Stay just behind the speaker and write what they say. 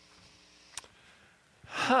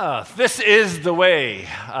This is the way.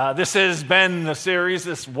 This has been the series.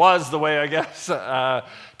 This was the way, I guess.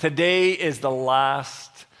 Today is the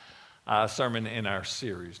last sermon in our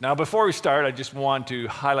series. Now, before we start, I just want to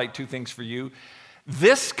highlight two things for you.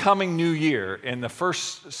 This coming new year, in the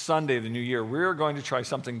first Sunday of the new year, we're going to try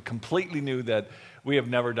something completely new that we have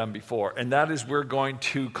never done before. And that is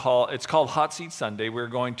it's called Hot Seat Sunday. We're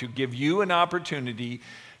going to give you an opportunity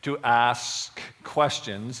to ask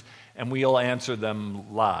questions, and we'll answer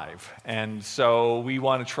them live. And so we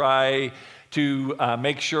want to try to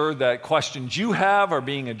make sure that questions you have are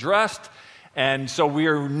being addressed. And so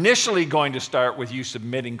we're initially going to start with you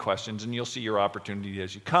submitting questions, and you'll see your opportunity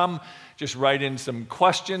as you come. Just write in some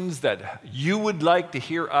questions that you would like to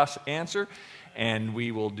hear us answer, and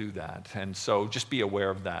we will do that. And so just be aware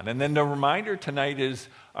of that. And then the reminder, tonight is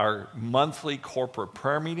our monthly corporate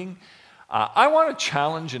prayer meeting. I want to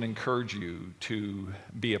challenge and encourage you to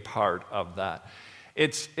be a part of that.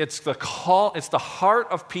 It's the heart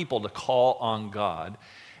of people to call on God,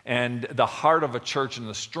 and the heart of a church and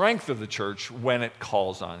the strength of the church when it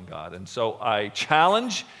calls on God. And so I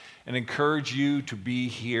challenge and encourage you to be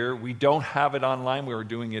here. We don't have it online. We were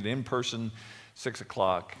doing it in person, 6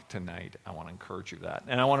 o'clock tonight. I want to encourage you that.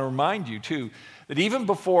 And I want to remind you, too, that even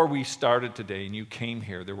before we started today and you came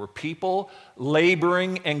here, there were people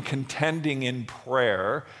laboring and contending in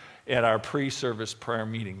prayer at our pre-service prayer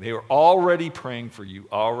meeting. They were already praying for you,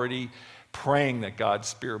 already praying that God's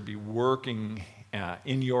Spirit be working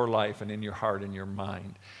in your life and in your heart and your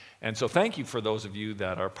mind. And so thank you for those of you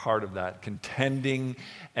that are part of that contending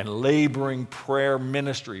and laboring prayer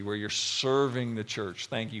ministry where you're serving the church.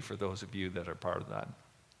 Thank you for those of you that are part of that.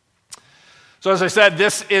 So as I said,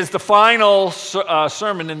 this is the final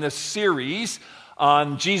sermon in this series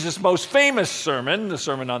on Jesus' most famous sermon, the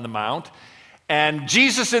Sermon on the Mount. And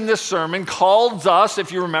Jesus in this sermon calls us,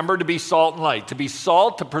 if you remember, to be salt and light, to be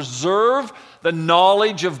salt, to preserve the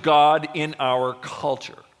knowledge of God in our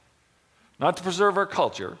culture. Not to preserve our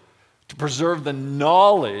culture, to preserve the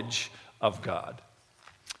knowledge of God,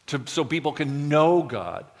 so people can know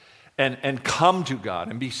God and come to God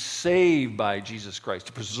and be saved by Jesus Christ,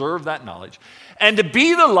 to preserve that knowledge, and to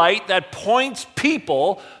be the light that points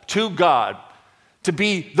people to God, to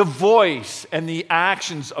be the voice and the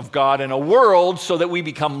actions of God in a world so that we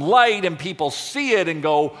become light and people see it and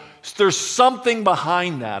go, there's something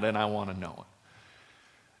behind that and I want to know it.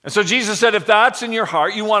 And so Jesus said, if that's in your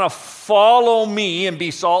heart, you want to follow me and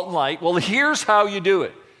be salt and light, well, here's how you do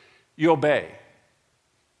it. You obey.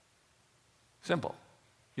 Simple.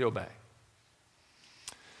 You obey.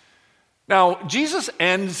 Now, Jesus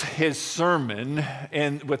ends his sermon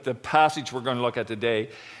with the passage we're going to look at today,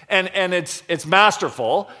 and it's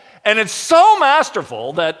masterful, and it's so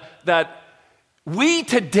masterful that we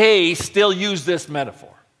today still use this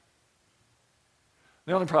metaphor.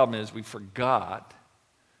 The only problem is we forgot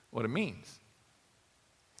what it means.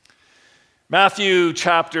 Matthew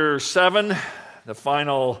chapter 7, the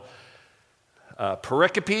final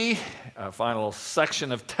pericope, final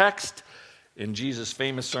section of text in Jesus'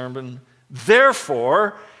 famous sermon.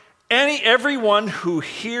 Therefore, everyone who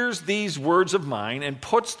hears these words of mine and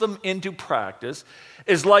puts them into practice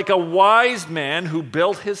is like a wise man who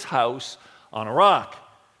built his house on a rock.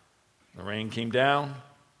 The rain came down,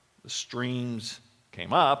 the streams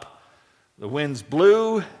came up, the winds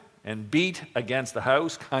blew and beat against the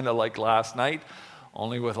house, kind of like last night,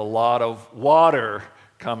 only with a lot of water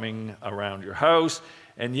coming around your house,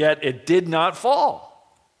 and yet it did not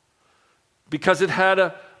fall because it had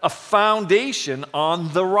a foundation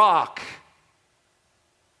on the rock.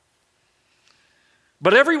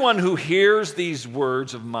 But everyone who hears these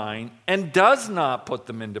words of mine and does not put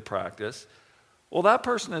them into practice, well, that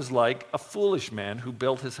person is like a foolish man who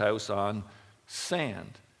built his house on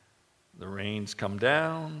sand. The rains come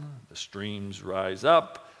down, the streams rise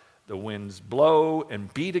up, the winds blow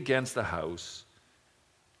and beat against the house,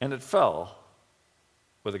 and it fell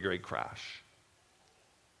with a great crash.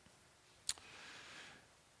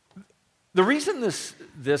 The reason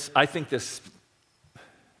I think this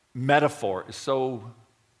metaphor is so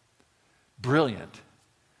brilliant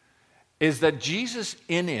is that Jesus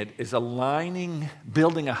in it is aligning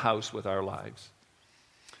building a house with our lives.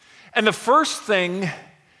 And the first thing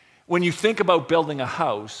when you think about building a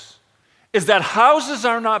house is that houses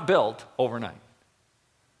are not built overnight.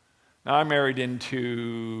 Now, I'm married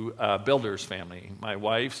into a builder's family. My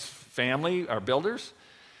wife's family are builders.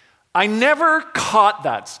 I never caught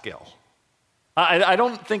that skill. I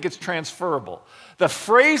don't think it's transferable. The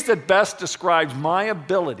phrase that best describes my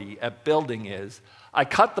ability at building is, I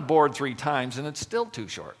cut the board 3 times and it's still too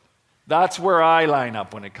short. That's where I line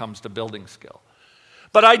up when it comes to building skill.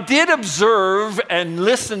 But I did observe and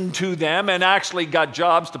listen to them and actually got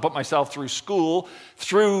jobs to put myself through school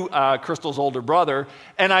through Crystal's older brother.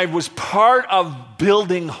 And I was part of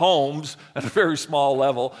building homes at a very small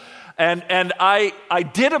level. And I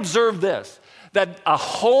did observe this, that a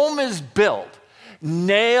home is built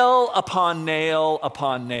nail upon nail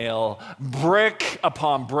upon nail, brick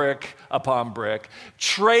upon brick upon brick,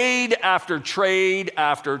 trade after trade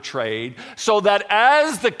after trade, so that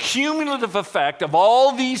as the cumulative effect of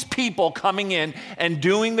all these people coming in and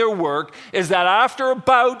doing their work is that after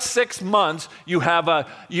about 6 months, you had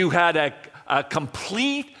a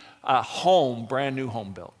complete home, brand new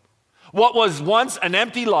home built. What was once an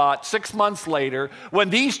empty lot 6 months later, when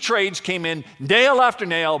these trades came in, nail after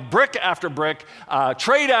nail, brick after brick,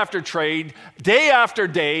 trade after trade, day after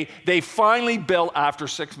day, they finally built, after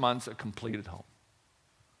 6 months, a completed home.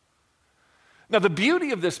 Now, the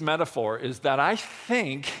beauty of this metaphor is that I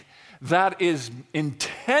think that is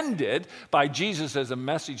intended by Jesus as a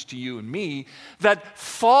message to you and me, that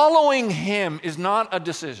following him is not a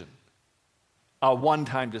decision, a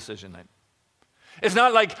one-time decision. It's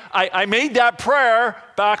not like I made that prayer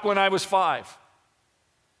back when I was 5.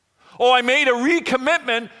 Oh, I made a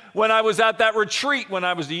recommitment when I was at that retreat when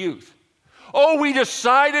I was a youth. Oh, we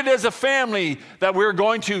decided as a family that we were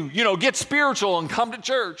going to, get spiritual and come to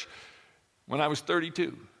church when I was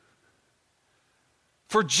 32.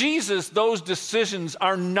 For Jesus, those decisions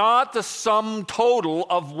are not the sum total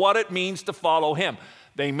of what it means to follow him.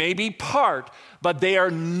 They may be part, but they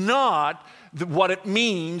are not what it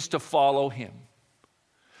means to follow him.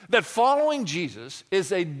 That following Jesus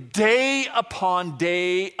is a day upon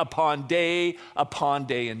day upon day upon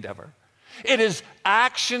day endeavor. It is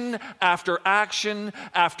action after action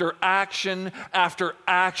after action after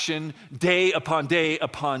action, day upon day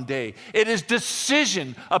upon day. It is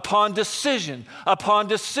decision upon decision upon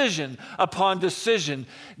decision upon decision,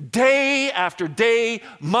 day after day,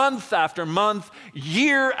 month after month,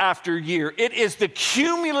 year after year. It is the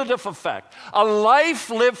cumulative effect. A life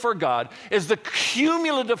lived for God is the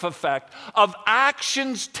cumulative effect of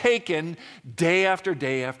actions taken day after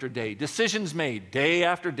day after day, decisions made day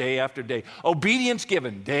after day after day, obedience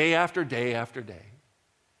given day after day after day.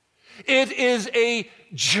 It is a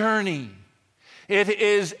journey. It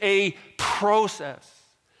is a process.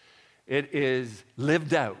 It is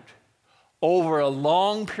lived out over a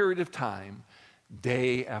long period of time,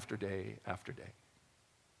 day after day after day.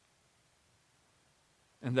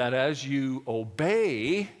 And that as you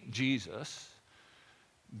obey Jesus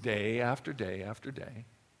day after day after day,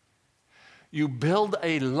 you build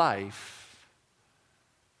a life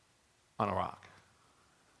on a rock.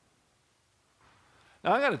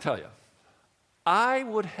 Now, I got to tell you, I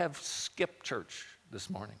would have skipped church this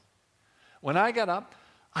morning. When I got up,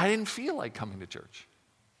 I didn't feel like coming to church.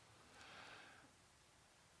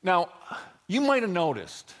 Now, you might have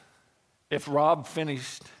noticed if Rob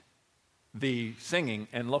finished the singing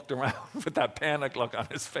and looked around with that panic look on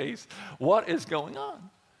his face, what is going on?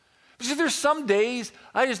 Because there's some days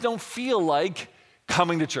I just don't feel like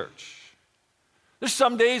coming to church. There's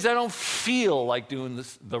some days I don't feel like doing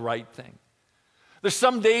the right thing. There's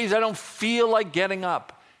some days I don't feel like getting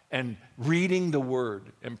up and reading the Word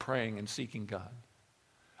and praying and seeking God.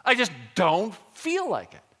 I just don't feel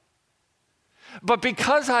like it. But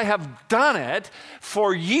because I have done it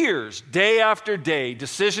for years, day after day,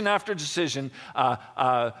 decision after decision,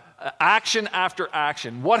 action after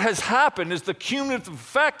action, what has happened is the cumulative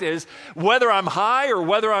effect is, whether I'm high or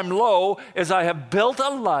whether I'm low, is I have built a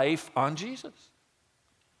life on Jesus.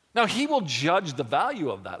 Now, he will judge the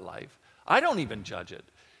value of that life. I don't even judge it.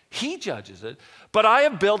 He judges it. But I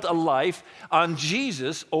have built a life on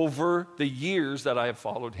Jesus over the years that I have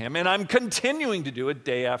followed him, and I'm continuing to do it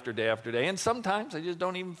day after day after day, and sometimes I just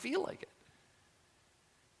don't even feel like it.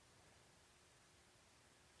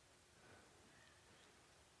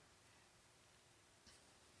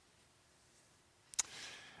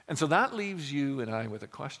 And so that leaves you and I with a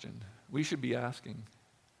question we should be asking.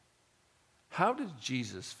 How does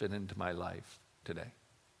Jesus fit into my life today?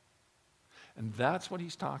 And that's what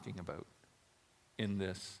he's talking about in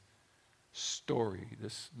this story,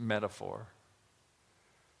 this metaphor,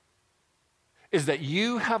 is that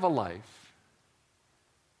you have a life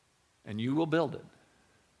and you will build it,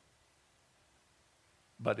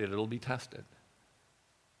 but it'll be tested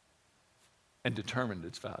and determined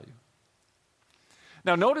its value.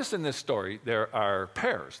 Now, notice in this story, there are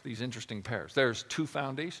pairs, these interesting pairs. There's 2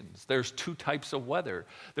 foundations. There's 2 types of weather.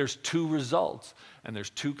 There's 2 results. And there's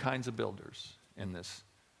 2 kinds of builders in this.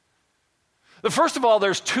 The first of all,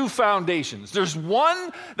 there's 2 foundations. There's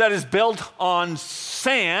one that is built on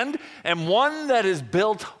sand and one that is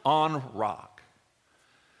built on rock.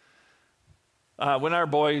 When our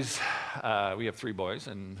boys, we have 3 boys,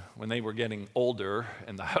 and when they were getting older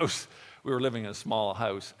in the house, we were living in a small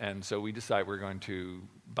house, and so we decided we were going to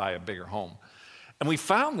buy a bigger home. And we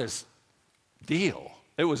found this deal.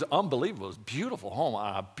 It was unbelievable. It was a beautiful home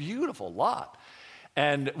on a beautiful lot.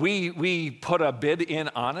 And we put a bid in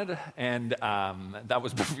on it, and that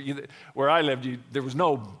was where I lived. There was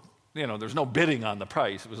no bidding on the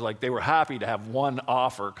price. It was like they were happy to have one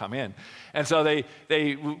offer come in. And so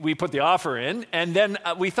we put the offer in, and then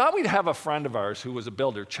we thought we'd have a friend of ours who was a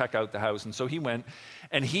builder check out the house. And so he went,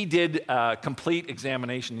 and he did a complete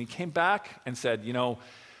examination. He came back and said,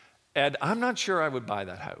 Ed, I'm not sure I would buy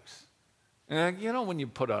that house. And when you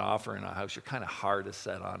put an offer in a house, you're kind of hard to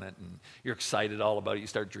set on it, and you're excited all about it. You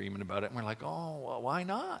start dreaming about it, and we're like, oh, well, why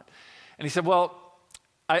not? And he said, well,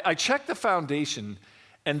 I checked the foundation,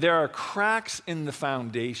 and there are cracks in the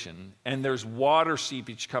foundation, and there's water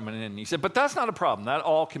seepage coming in. And he said, but that's not a problem. That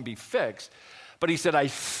all can be fixed. But he said, I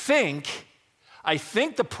think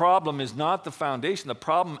the problem is not the foundation. The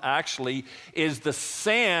problem actually is the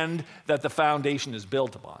sand that the foundation is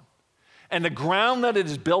built upon. And the ground that it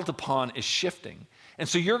is built upon is shifting. And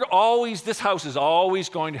so this house is always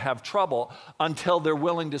going to have trouble until they're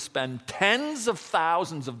willing to spend tens of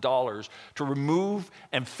thousands of dollars to remove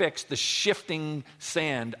and fix the shifting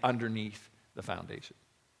sand underneath the foundation.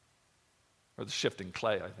 Or the shifting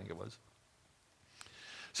clay, I think it was.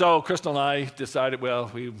 So Crystal and I decided, well,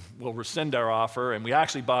 we will rescind our offer, and we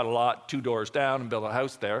actually bought a lot 2 doors down and built a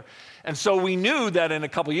house there. And so we knew that in a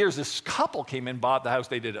couple of years, this couple came in, bought the house.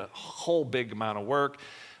 They did a whole big amount of work.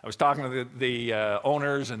 I was talking to the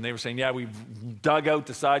owners, and they were saying, yeah, we've dug out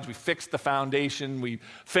the sides, we fixed the foundation, we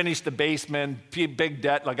finished the basement, big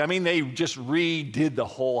debt. They just redid the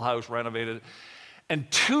whole house, renovated it. And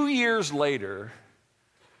 2 years later,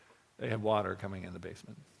 they had water coming in the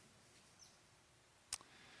basement.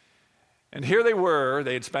 And here they were,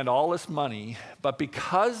 they had spent all this money, but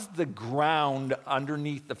because the ground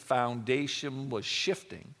underneath the foundation was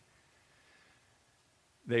shifting,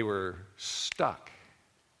 they were stuck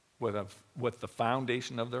with the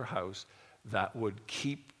foundation of their house that would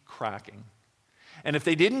keep cracking. And if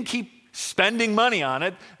they didn't keep spending money on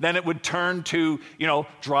it, then it would turn to,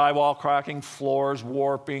 drywall cracking, floors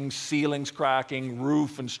warping, ceilings cracking,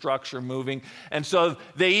 roof and structure moving. And so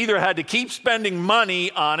they either had to keep spending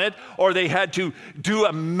money on it, or they had to do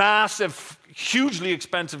a massive, hugely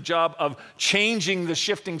expensive job of changing the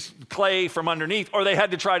shifting clay from underneath, or they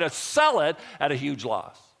had to try to sell it at a huge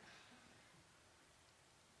loss.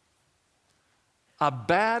 A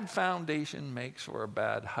bad foundation makes for a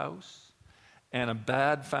bad house. And a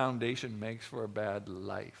bad foundation makes for a bad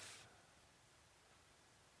life.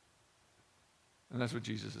 And that's what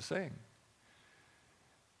Jesus is saying.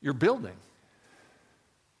 You're building.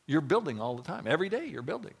 You're building all the time. Every day you're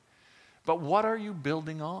building. But what are you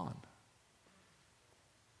building on?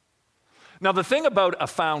 Now, the thing about a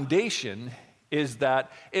foundation is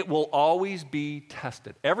that it will always be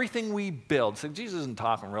tested. Everything we build, so Jesus isn't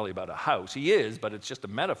talking really about a house. He is, but it's just a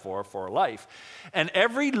metaphor for life. And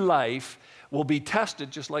every life will be tested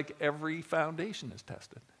just like every foundation is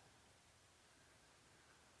tested.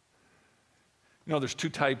 There's 2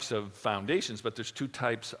 types of foundations, but there's 2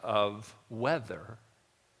 types of weather.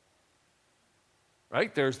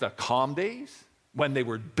 Right? There's the calm days when they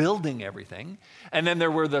were building everything, and then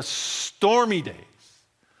there were the stormy days.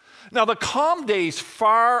 Now, the calm days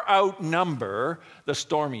far outnumber the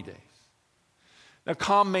stormy days. Now,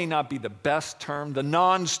 calm may not be the best term. The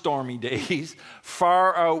non-stormy days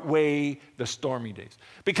far outweigh the stormy days.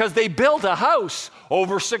 Because they built a house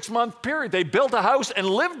over a 6-month period. They built a house and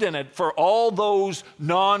lived in it for all those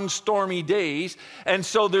non-stormy days. And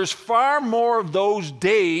so there's far more of those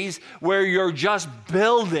days where you're just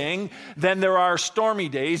building than there are stormy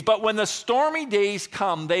days. But when the stormy days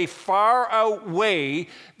come, they far outweigh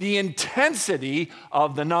the intensity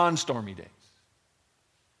of the non-stormy days.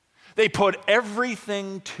 They put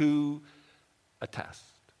everything to a test.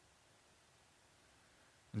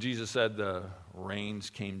 And Jesus said the rains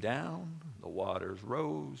came down, the waters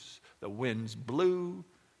rose, the winds blew,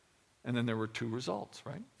 and then there were 2 results,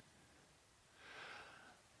 right?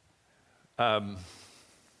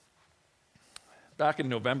 Back in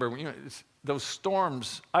November, those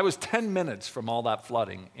storms, I was 10 minutes from all that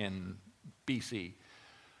flooding in BC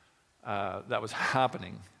that was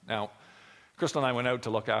happening. Now, Crystal and I went out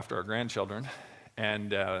to look after our grandchildren,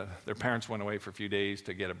 and their parents went away for a few days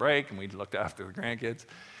to get a break, and we looked after the grandkids.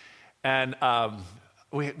 And I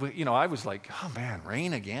was like, oh man,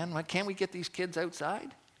 rain again? Why can't we get these kids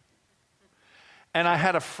outside? And I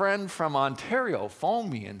had a friend from Ontario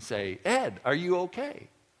phone me and say, Ed, are you okay?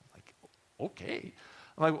 I'm like, okay.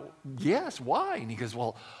 I'm like, yes, why? And he goes,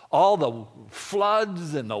 well, all the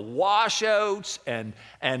floods and the washouts and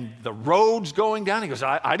the roads going down. He goes,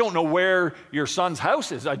 I don't know where your son's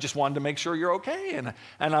house is. I just wanted to make sure you're okay.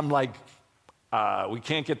 And I'm like, we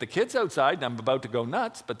can't get the kids outside, and I'm about to go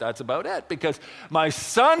nuts, but that's about it. Because my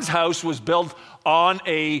son's house was built on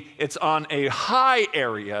it's on a high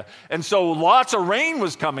area, and so lots of rain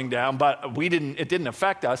was coming down, but it didn't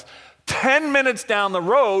affect us. 10 minutes down the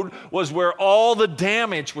road was where all the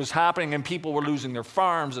damage was happening, and people were losing their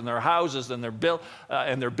farms and their houses and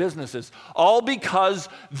their businesses, all because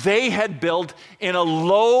they had built in a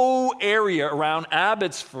low area around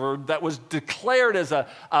Abbotsford that was declared as a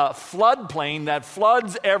floodplain that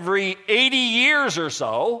floods every 80 years or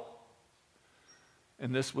so.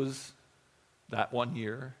 And this was that one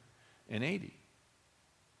year in 80.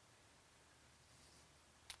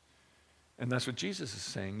 And that's what Jesus is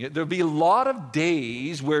saying. There'll be a lot of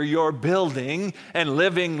days where you're building and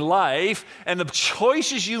living life, and the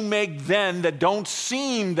choices you make then that don't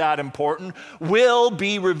seem that important will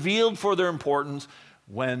be revealed for their importance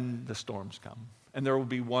when the storms come. And there will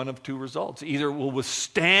be one of two results. Either it will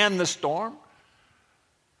withstand the storm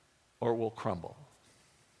or it will crumble.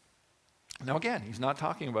 Now again, he's not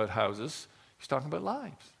talking about houses. He's talking about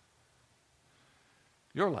lives.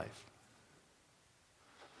 Your life.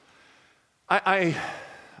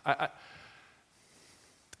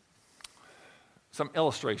 Some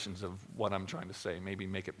illustrations of what I'm trying to say, maybe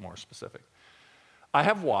make it more specific. I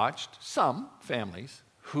have watched some families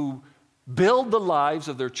who build the lives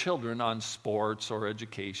of their children on sports or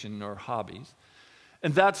education or hobbies,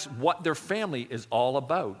 and that's what their family is all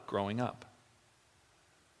about growing up.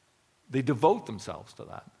 They devote themselves to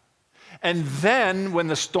that. And then when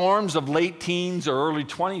the storms of late teens or early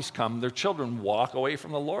 20s come, their children walk away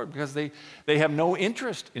from the Lord because they have no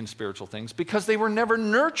interest in spiritual things because they were never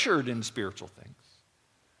nurtured in spiritual things.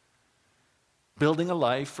 Building a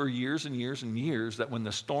life for years and years and years that when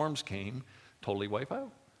the storms came, totally wipe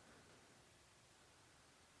out.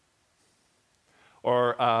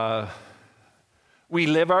 Or we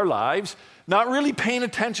live our lives not really paying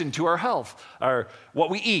attention to our health, or what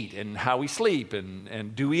we eat and how we sleep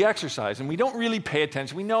and do we exercise. And we don't really pay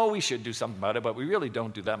attention. We know we should do something about it, but we really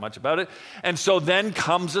don't do that much about it. And so then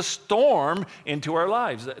comes a storm into our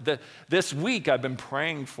lives. This week I've been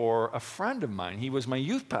praying for a friend of mine. He was my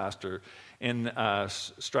youth pastor in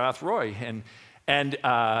Strathroy. And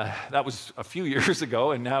that was a few years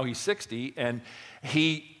ago, and now he's 60, and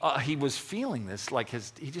he was feeling this, like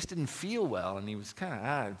he just didn't feel well, and he was kind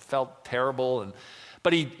of felt terrible,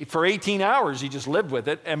 but for 18 hours he just lived with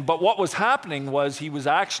it. But what was happening was he was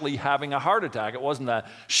actually having a heart attack. It wasn't a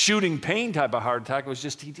shooting pain type of heart attack. It was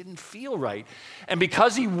just he didn't feel right, and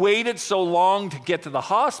because he waited so long to get to the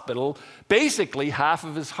hospital, basically half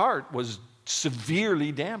of his heart was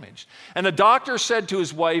severely damaged. And the doctor said to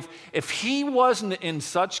his wife, if he wasn't in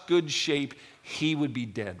such good shape, he would be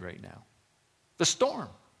dead right now. The storm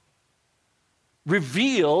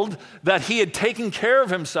revealed that he had taken care of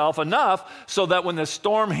himself enough so that when the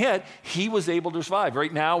storm hit, he was able to survive.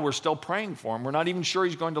 Right now, we're still praying for him. We're not even sure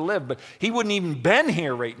he's going to live, but he wouldn't even been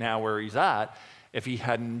here right now where he's at if he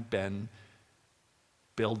hadn't been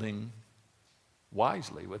building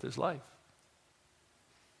wisely with his life.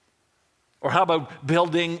 Or how about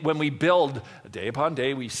building, when we build, day upon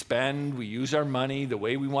day, we spend, we use our money the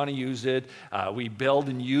way we want to use it. We build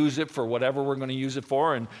and use it for whatever we're going to use it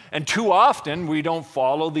for. And too often, we don't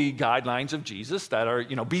follow the guidelines of Jesus that are,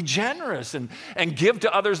 be generous and give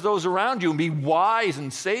to others, those around you, and be wise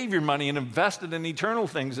and save your money and invest it in eternal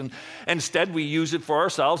things. And instead, we use it for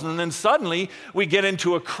ourselves. And then suddenly, we get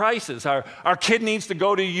into a crisis. Our kid needs to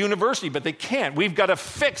go to university, but they can't. We've got to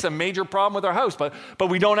fix a major problem with our house, but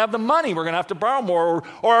we don't have the money. We're going to have to borrow more,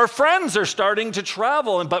 or our friends are starting to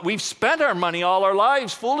travel, but we've spent our money all our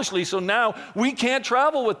lives foolishly, so now we can't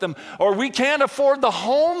travel with them, or we can't afford the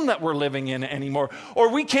home that we're living in anymore,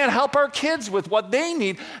 or we can't help our kids with what they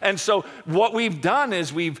need. And so what we've done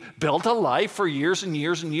is we've built a life for years and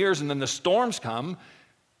years and years, and then the storms come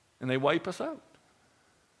and they wipe us out.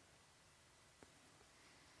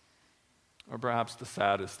 Or perhaps the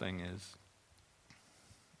saddest thing is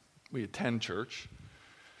we attend church,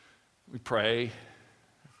 we pray,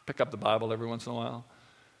 pick up the Bible every once in a while,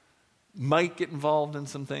 might get involved in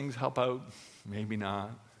some things, help out, maybe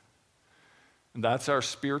not. And that's our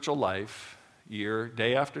spiritual life,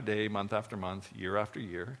 day after day, month after month, year after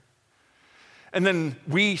year. And then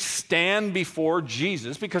we stand before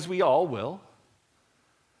Jesus, because we all will.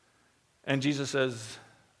 And Jesus says,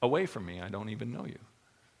 away from me, I don't even know you.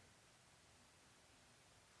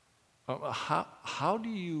 How do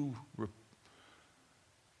you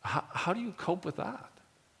cope with that?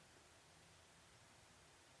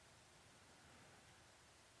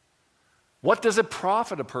 What does it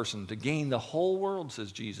profit a person to gain the whole world,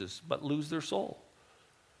 says Jesus, but lose their soul?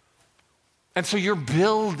 And so you're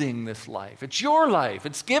building this life. It's your life.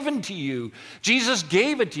 It's given to you. Jesus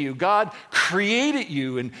gave it to you. God created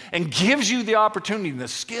you and gives you the opportunity and the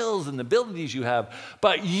skills and the abilities you have.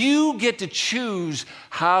 But you get to choose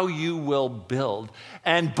how you will build.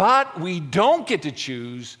 But we don't get to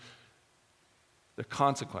choose the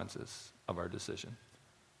consequences of our decision.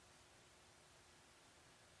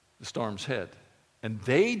 The storms hit, and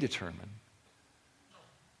they determine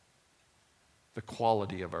the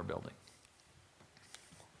quality of our building.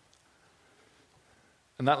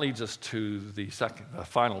 And that leads us to the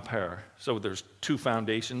final pair. So there's two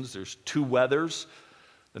foundations, there's two weathers,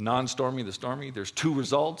 the non-stormy, the stormy. There's two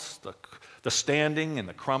results, the standing and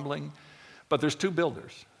the crumbling. But there's two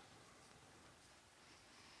builders.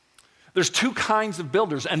 There's two kinds of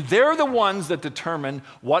builders, and they're the ones that determine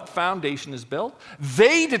what foundation is built.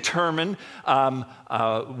 They determine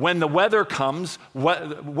when the weather comes,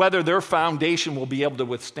 whether their foundation will be able to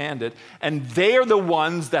withstand it, and they're the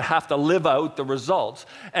ones that have to live out the results.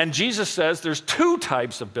 And Jesus says there's two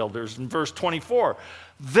types of builders in verse 24.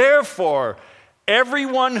 Therefore,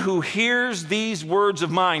 everyone who hears these words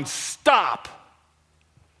of mine, stop.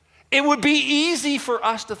 It would be easy for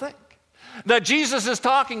us to think that Jesus is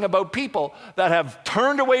talking about people that have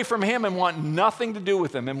turned away from him and want nothing to do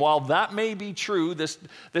with him. And while that may be true, this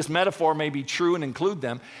metaphor may be true and include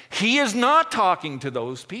them, he is not talking to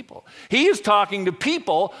those people. He is talking to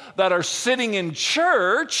people that are sitting in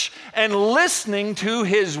church and listening to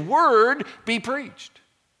his word be preached.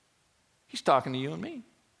 He's talking to you and me.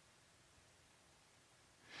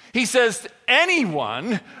 He says,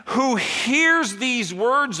 anyone who hears these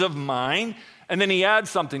words of mine, and then he adds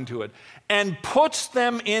something to it, and puts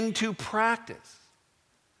them into practice.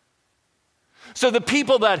 So the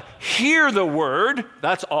people that hear the word,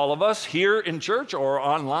 that's all of us here in church or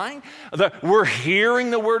online, we're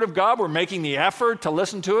hearing the word of God, we're making the effort to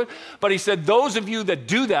listen to it. But he said, those of you that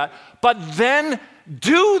do that, but then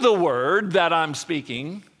do the word that I'm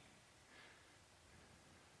speaking,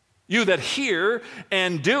 you that hear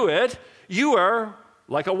and do it, you are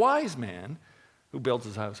like a wise man who builds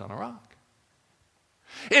his house on a rock.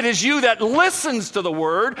 It is you that listens to the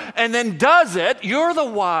word and then does it. You're the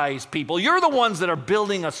wise people. You're the ones that are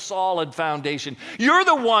building a solid foundation. You're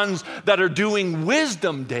the ones that are doing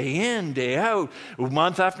wisdom day in, day out,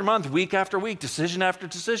 month after month, week after week, decision after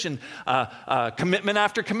decision, commitment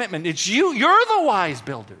after commitment. It's you. You're the wise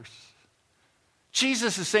builders.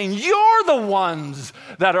 Jesus is saying you're the ones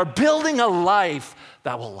that are building a life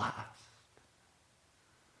that will last.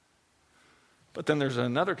 But then there's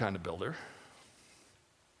another kind of builder.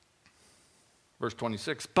 Verse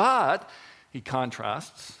 26, but, he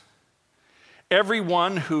contrasts,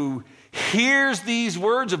 everyone who hears these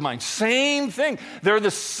words of mine, same thing. They're the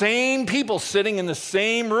same people sitting in the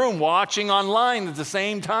same room, watching online at the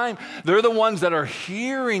same time. They're the ones that are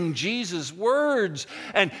hearing Jesus' words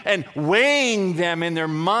and weighing them in their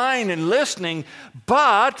mind and listening.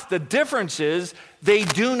 But the difference is they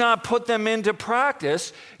do not put them into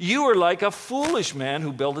practice. You are like a foolish man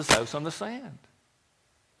who built his house on the sand.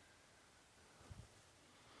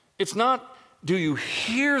 It's not, do you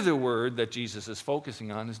hear the word that Jesus is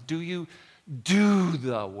focusing on? It's, do you do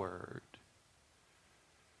the word?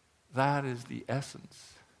 That is the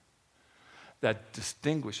essence that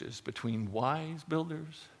distinguishes between wise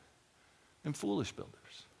builders and foolish builders.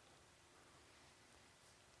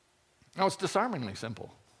 Now, it's disarmingly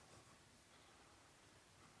simple.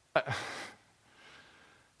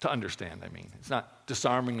 To understand, I mean. It's not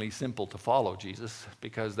disarmingly simple to follow Jesus,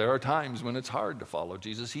 because there are times when it's hard to follow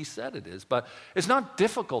Jesus. He said it is, but it's not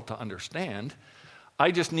difficult to understand. I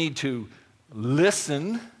just need to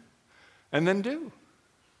listen and then do.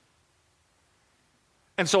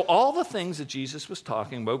 And so all the things that Jesus was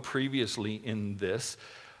talking about previously in this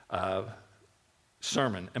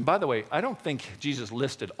sermon, and by the way, I don't think Jesus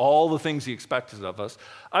listed all the things he expected of us.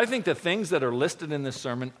 I think the things that are listed in this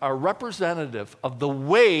sermon are representative of the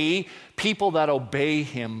way people that obey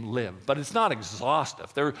him live. But it's not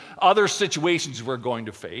exhaustive. There are other situations we're going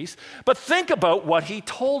to face. But think about what he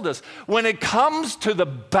told us. When it comes to the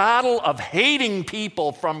battle of hating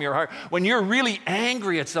people from your heart, when you're really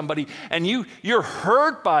angry at somebody and you're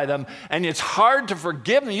hurt by them and it's hard to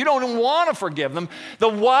forgive them, you don't even want to forgive them, the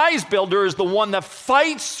wise builder is the one that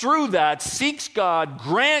fights through that, seeks God,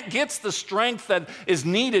 gets the strength that is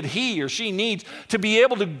needed, he or she needs, to be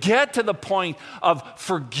able to get to the point of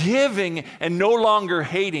forgiving and no longer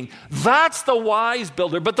hating. That's the wise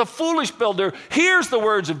builder. But the foolish builder hears the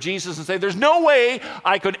words of Jesus and say, there's no way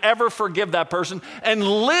I could ever forgive that person, and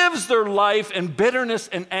lives their life in bitterness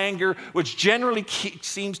and anger, which generally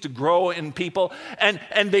seems to grow in people.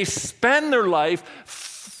 And they spend their life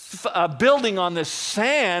building on this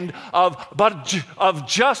sand of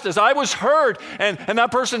justice. I was hurt, and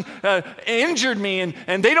that person injured me,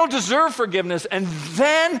 and they don't deserve forgiveness. And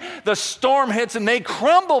then the storm hits, and they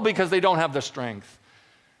crumble because they don't have the strength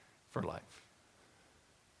for life.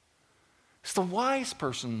 It's the wise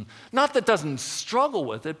person, not that doesn't struggle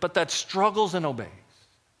with it, but that struggles and obeys.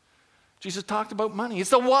 Jesus talked about money. It's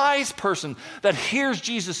the wise person that hears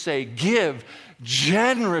Jesus say, give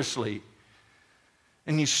generously.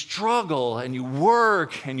 And you struggle, and you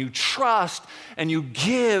work, and you trust, and you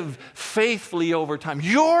give faithfully over time.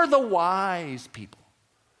 You're the wise people,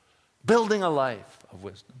 building a life of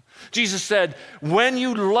wisdom. Jesus said, when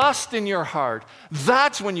you lust in your heart,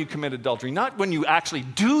 that's when you commit adultery. Not when you actually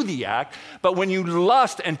do the act, but when you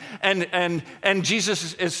lust. And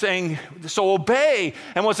Jesus is saying, so obey.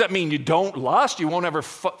 And what's that mean? You don't lust? You won't ever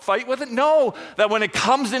fight with it? No, that when it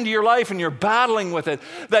comes into your life and you're battling with it,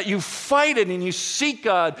 that you fight it and you seek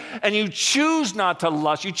God and you choose not to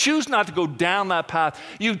lust. You choose not to go down that path.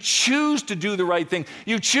 You choose to do the right thing.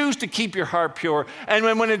 You choose to keep your heart pure.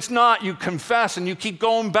 And when it's not, you confess and you keep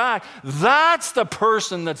going back. That's the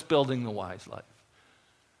person that's building the wise life.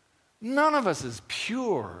 None of us is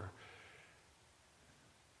pure,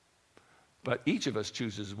 but each of us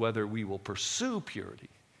chooses whether we will pursue purity.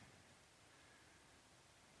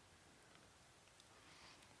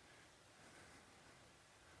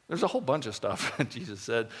 There's a whole bunch of stuff Jesus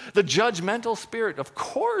said. The judgmental spirit, of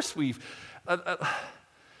course we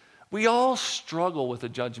all struggle with a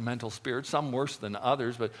judgmental spirit, some worse than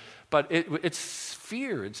others, but it's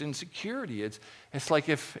fear, it's insecurity. It's like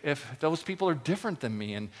if those people are different than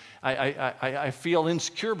me, and I feel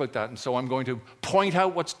insecure about that, and so I'm going to point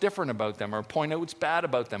out what's different about them, or point out what's bad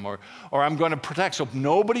about them, or I'm going to protect, so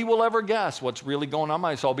nobody will ever guess what's really going on in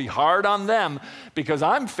my life. So I'll be hard on them because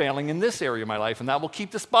I'm failing in this area of my life, and that will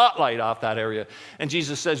keep the spotlight off that area. And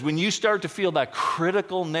Jesus says, when you start to feel that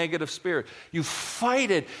critical negative spirit, you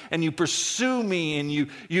fight it, and you pursue me, and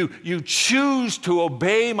you choose to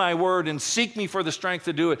obey my word and seek me for the strength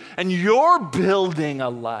to do it, and you're building a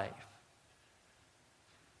life.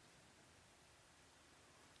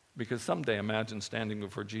 Because someday, imagine standing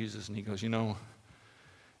before Jesus and he goes, you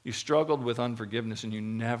struggled with unforgiveness and you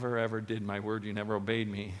never ever did my word, you never obeyed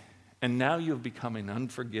me, and now you have become an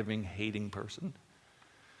unforgiving, hating person.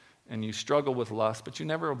 And you struggle with lust, but you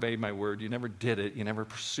never obeyed my word, you never did it, you never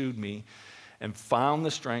pursued me and found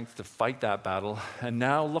the strength to fight that battle. And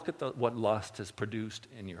now look at what lust has produced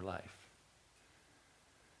in your life.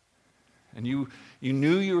 And you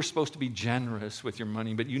knew you were supposed to be generous with your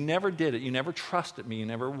money, but you never did it. You never trusted me. You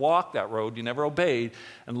never walked that road. You never obeyed.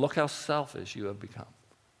 And look how selfish you have become.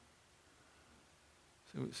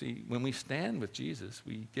 So, see, when we stand with Jesus,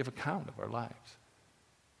 we give account of our lives.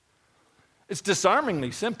 It's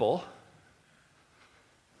disarmingly simple.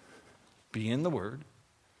 Be in the Word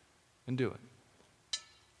and do it.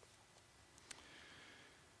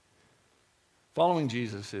 Following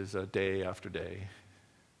Jesus is a day after day,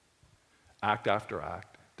 act after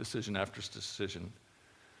act, decision after decision,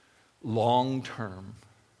 long-term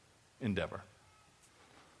endeavor.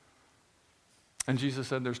 And Jesus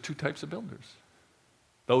said there's two types of builders.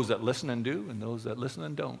 Those that listen and do, and those that listen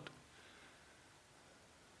and don't.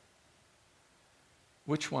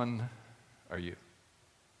 Which one are you?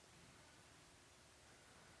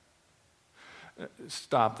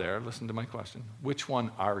 Stop there, listen to my question. Which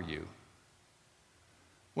one are you?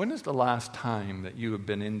 When is the last time that you have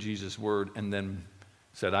been in Jesus' word and then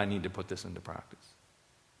said, I need to put this into practice?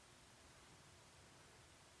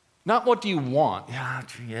 Not what do you want?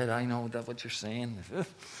 Yeah, I know that's what you're saying.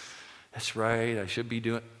 That's right, I should be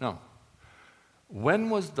doing. No. When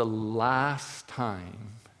was the last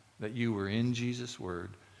time that you were in Jesus'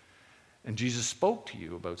 word and Jesus spoke to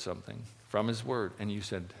you about something from his word and you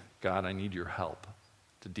said, God, I need your help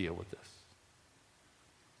to deal with this?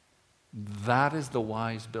 That is the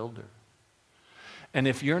wise builder. And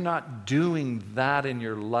if you're not doing that in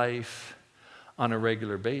your life on a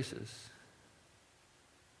regular basis,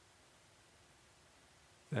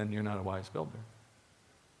 then you're not a wise builder.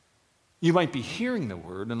 You might be hearing the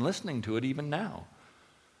word and listening to it even now,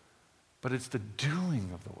 but it's the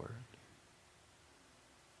doing of the word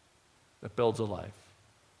that builds a life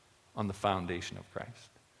on the foundation of Christ.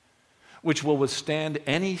 which will withstand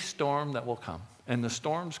any storm that will come. And the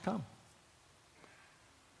storms come.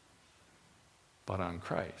 But on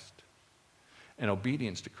Christ and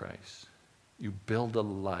obedience to Christ, you build a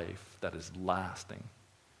life that is lasting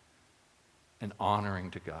and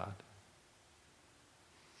honoring to God,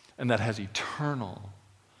 and that has eternal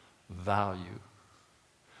value,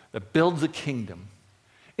 that builds a kingdom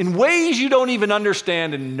in ways you don't even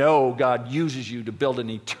understand and know. God uses you to build an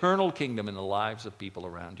eternal kingdom in the lives of people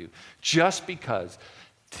around you, just because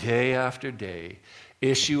day after day,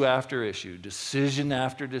 issue after issue, decision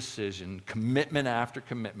after decision, commitment after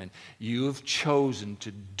commitment, you have chosen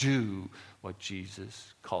to do what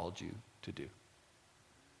Jesus called you to do.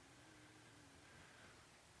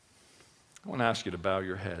 I want to ask you to bow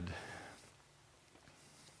your head.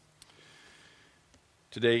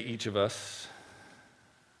 Today, each of us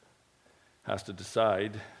has to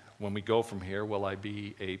decide, when we go from here, will I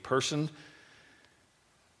be a person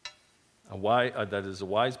that is a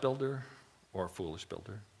wise builder or a foolish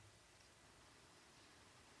builder?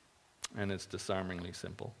 And it's disarmingly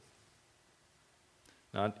simple.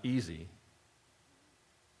 Not easy,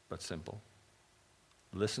 but simple.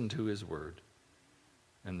 Listen to his word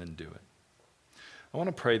and then do it. I want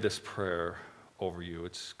to pray this prayer over you.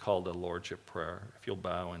 It's called a lordship prayer. If you'll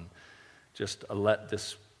bow and just let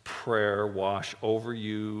this prayer wash over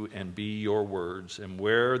you and be your words. And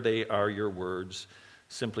where they are your words,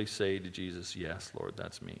 simply say to Jesus, yes, Lord,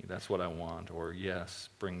 that's me. That's what I want. Or yes,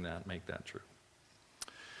 bring that, make that true.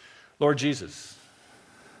 Lord Jesus,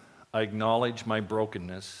 I acknowledge my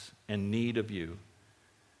brokenness and need of you.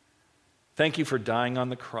 Thank you for dying on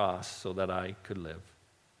the cross so that I could live.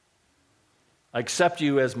 I accept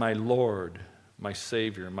you as my Lord, my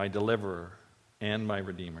Savior, my Deliverer, and my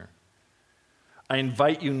Redeemer. I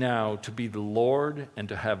invite you now to be the Lord and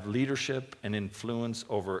to have leadership and influence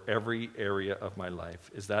over every area of my life.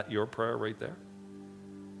 Is that your prayer right there?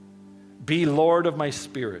 Be Lord of my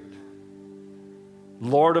spirit,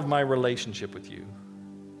 Lord of my relationship with you.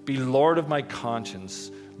 Be Lord of my conscience,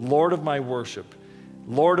 Lord of my worship,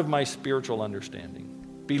 Lord of my spiritual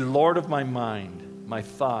understanding. Be Lord of my mind, my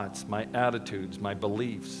thoughts, my attitudes, my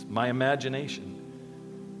beliefs, my imagination.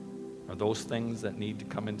 Are those things that need to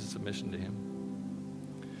come into submission to him?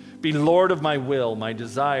 Be Lord of my will, my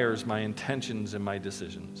desires, my intentions, and my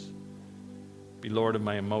decisions. Be Lord of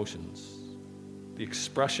my emotions, the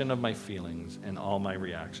expression of my feelings, and all my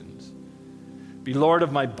reactions. Be Lord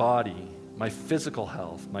of my body, my physical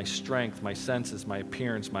health, my strength, my senses, my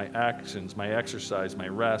appearance, my actions, my exercise, my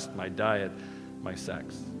rest, my diet, my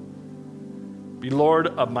sex. Be Lord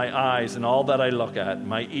of my eyes and all that I look at,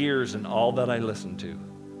 my ears and all that I listen to,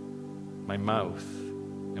 my mouth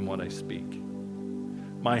and what I speak,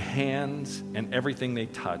 my hands and everything they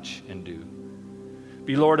touch and do.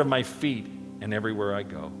 Be Lord of my feet and everywhere I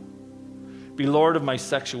go. Be Lord of my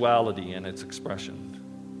sexuality and its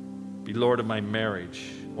expression. Be Lord of my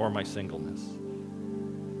marriage or my singleness.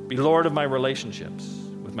 Be Lord of my relationships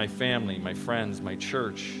with my family, my friends, my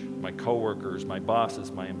church, my coworkers, my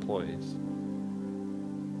bosses, my employees.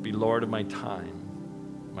 Be Lord of my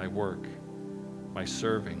time, my work, my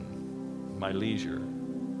serving, my leisure,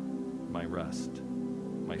 my rest,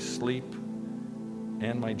 my sleep,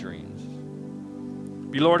 and my dreams.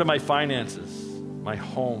 Be Lord of my finances, my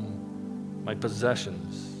home, my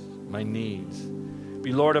possessions, my needs.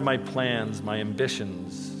 Be Lord of my plans, my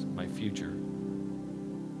ambitions, my future.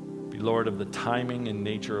 Be Lord of the timing and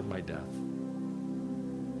nature of my death.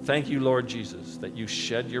 Thank you, Lord Jesus, that you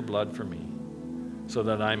shed your blood for me so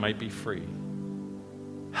that I might be free.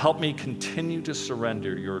 Help me continue to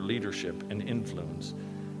surrender your leadership and influence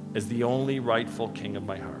as the only rightful king of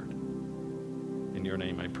my heart. In your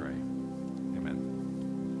name I pray.